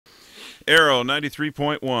Arrow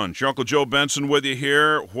 93.1. Your Uncle Joe Benson with you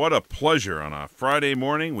here. What a pleasure on a Friday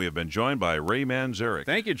morning. We have been joined by Ray Manzarek.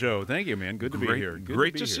 Thank you, Joe. Thank you, man. Good to be here.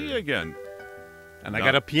 Great to see you again. And I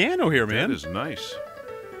got a piano here, man. That is nice.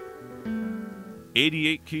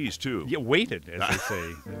 88 keys, too. Yeah, weighted, as they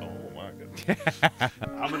say. Oh, my goodness.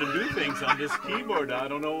 I'm going to do things on this keyboard. I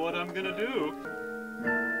don't know what I'm going to do.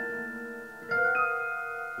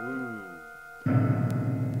 Ooh.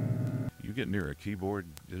 You get near a keyboard,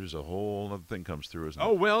 there's a whole other thing comes through, isn't it?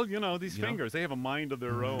 Oh, well, you know, these fingers, they have a mind of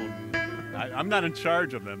their own. I'm not in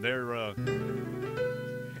charge of them. They're,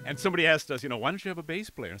 and somebody asked us, why don't you have a bass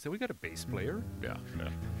player? I said, we got a bass player. Yeah.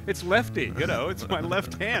 It's lefty, it's my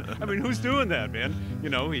left hand. I mean, who's doing that, man?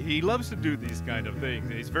 He loves to do these kind of things.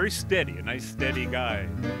 He's very steady, a nice, steady guy.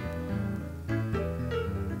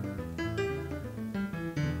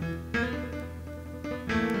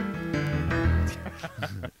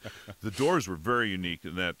 The Doors were very unique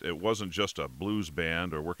in that it wasn't just a blues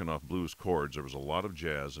band or working off blues chords. There was a lot of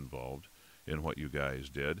jazz involved in what you guys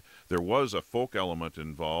did. There was a folk element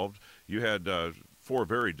involved. You had four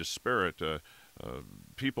very disparate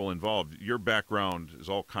people involved. Your background is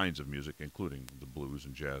all kinds of music, including the blues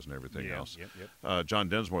and jazz and everything else. Yep. John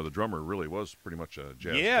Densmore, the drummer, really was pretty much a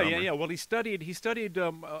jazz drummer. Yeah. Well, he studied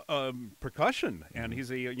percussion, and he's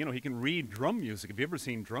he can read drum music. Have you ever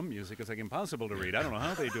seen drum music? It's like impossible to read. I don't know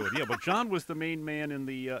how they do it. Yeah, but John was the main man in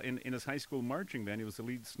the in his high school marching band. He was the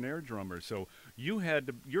lead snare drummer. So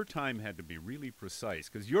your time had to be really precise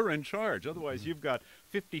because you're in charge. Otherwise, you've got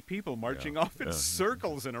 50 people marching off in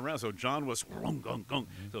circles and around. So John was gung, gung, gung.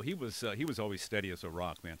 So he was always steady as a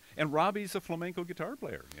rock, man. And Robbie's a flamenco guitar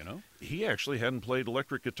player, He actually hadn't played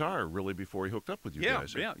electric guitar really before he hooked up with you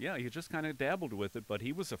guys. Yeah. He just kind of dabbled with it, but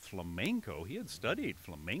he was a flamenco. He had studied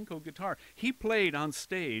flamenco guitar. He played on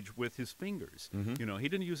stage with his fingers. He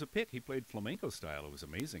didn't use a pick. He played flamenco style. It was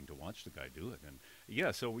amazing to watch the guy do it. And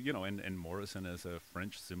so and Morrison as a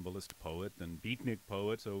French symbolist poet and beatnik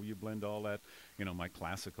poet. So you blend all that, my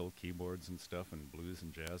classical keyboards and stuff and blues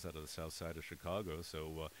and jazz out of the south side of Chicago. So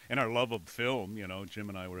and our love of film, Jim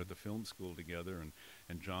and I were at the film school together,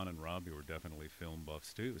 and John and Robbie were definitely film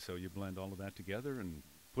buffs too. So you blend all of that together and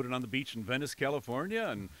put it on the beach in Venice, California,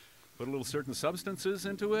 and put a little certain substances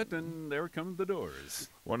into it, and there come the Doors.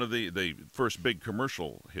 One of the first big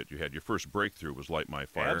commercial hit you had, your first breakthrough was Light My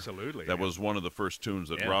Fire. Absolutely. That was one of the first tunes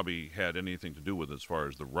that Robbie had anything to do with as far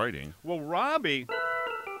as the writing. Well, Robbie...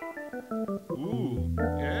 Ooh.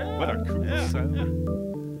 Yeah. What a cool sound.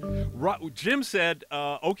 Jim said,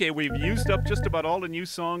 okay, we've used up just about all the new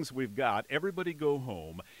songs we've got. Everybody go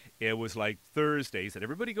home. It was like Thursday. He said,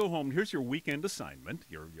 everybody go home. Here's your weekend assignment,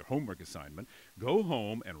 your homework assignment. Go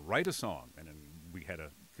home and write a song. And then we had a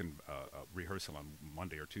rehearsal on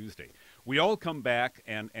Monday or Tuesday. We all come back,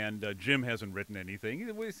 and Jim hasn't written anything. He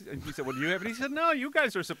said, well, do you have it? He said, no, you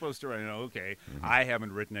guys are supposed to write. Okay, I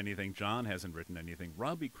haven't written anything. John hasn't written anything.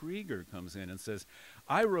 Robbie Krieger comes in and says,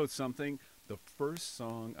 I wrote something. The first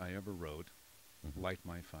song I ever wrote, Light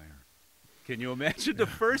My Fire. Can you imagine the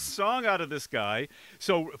first song out of this guy?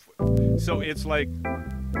 So it's like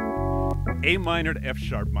A minor to F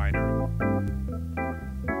sharp minor.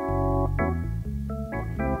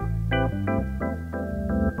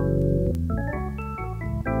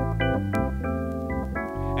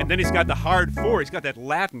 And then he's got the hard four. He's got that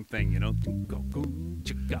Latin thing,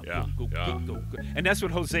 And that's what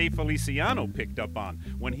Jose Feliciano picked up on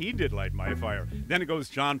when he did Light My Fire. Then it goes,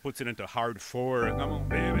 John puts it into hard four. Come on,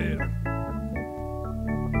 baby.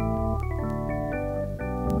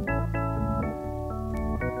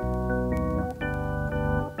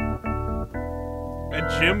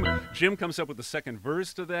 And Jim comes up with the second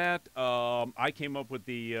verse to that. I came up with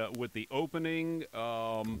the opening.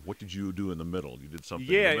 What did you do in the middle? You did something.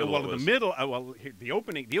 Yeah, in the middle in the middle.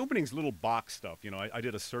 The opening's little box stuff. I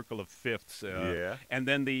did a circle of fifths. And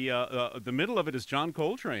then the middle of it is John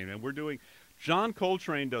Coltrane, and we're doing. John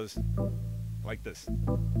Coltrane does like this.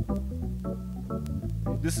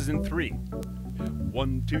 This is in 3.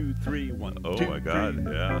 1, 2, 3, 1, 2, 3. Oh my God!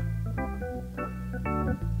 Yeah.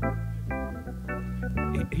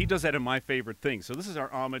 He does that in My Favorite Thing. So this is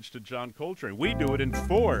our homage to John Coltrane. We do it in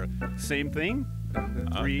 4. Same thing.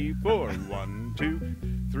 3, 4. 1, 2,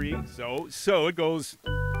 3. So it goes.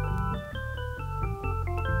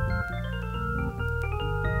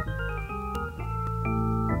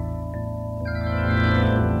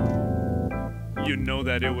 You know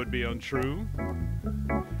that it would be untrue.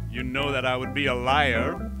 You know that I would be a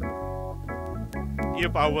liar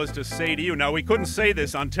if I was to say to you. Now, we couldn't say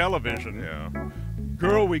this on television. Yeah.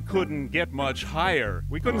 Girl, we couldn't get much higher.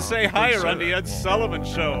 We couldn't say higher on the Ed Sullivan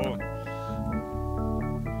Show.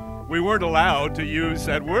 We weren't allowed to use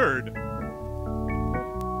that word.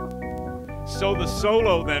 So the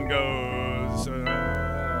solo then goes.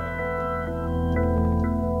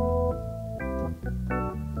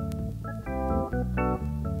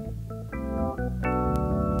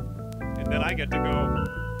 And then I get to go.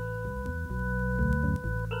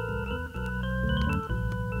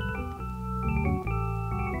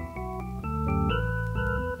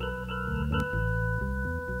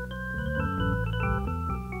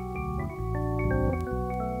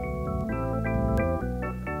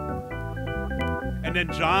 And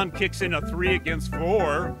then John kicks in a 3 against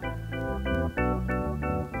 4.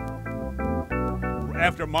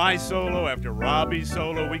 After my solo, after Robbie's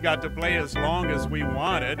solo, we got to play as long as we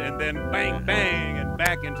wanted, and then bang, bang, and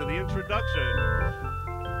back into the introduction.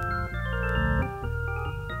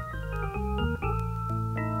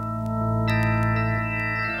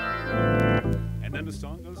 And then the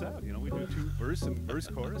song goes out. You know, we do 2 verse and verse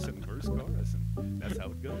chorus and verse chorus, and that's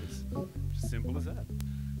how it goes. Simple as that.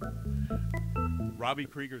 Robbie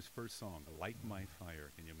Krieger's first song, Light My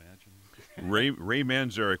Fire. Can you imagine? Ray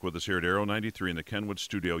Manzarek with us here at Aero 93 in the Kenwood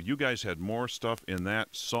studio. You guys had more stuff in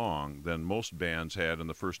that song than most bands had in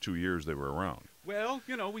the first 2 years they were around. Well,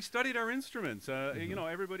 you know, we studied our instruments. You know,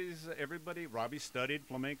 everybody. Robbie studied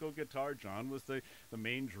flamenco guitar. John was the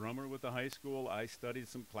main drummer with the high school. I studied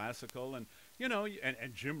some classical, and you know,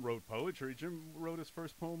 and Jim wrote poetry. Jim wrote his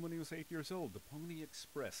first poem when he was 8 years old, "The Pony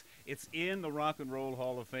Express." It's in the Rock and Roll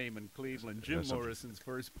Hall of Fame in Cleveland. Jim Morrison's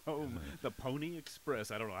first poem, "The Pony Express."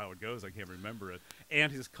 I don't know how it goes. I can't remember it.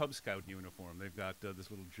 And his Cub Scout uniform. They've got this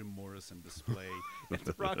little Jim Morrison display in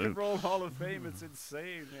the Rock and Roll Hall of Fame. It's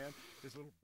insane, man. This little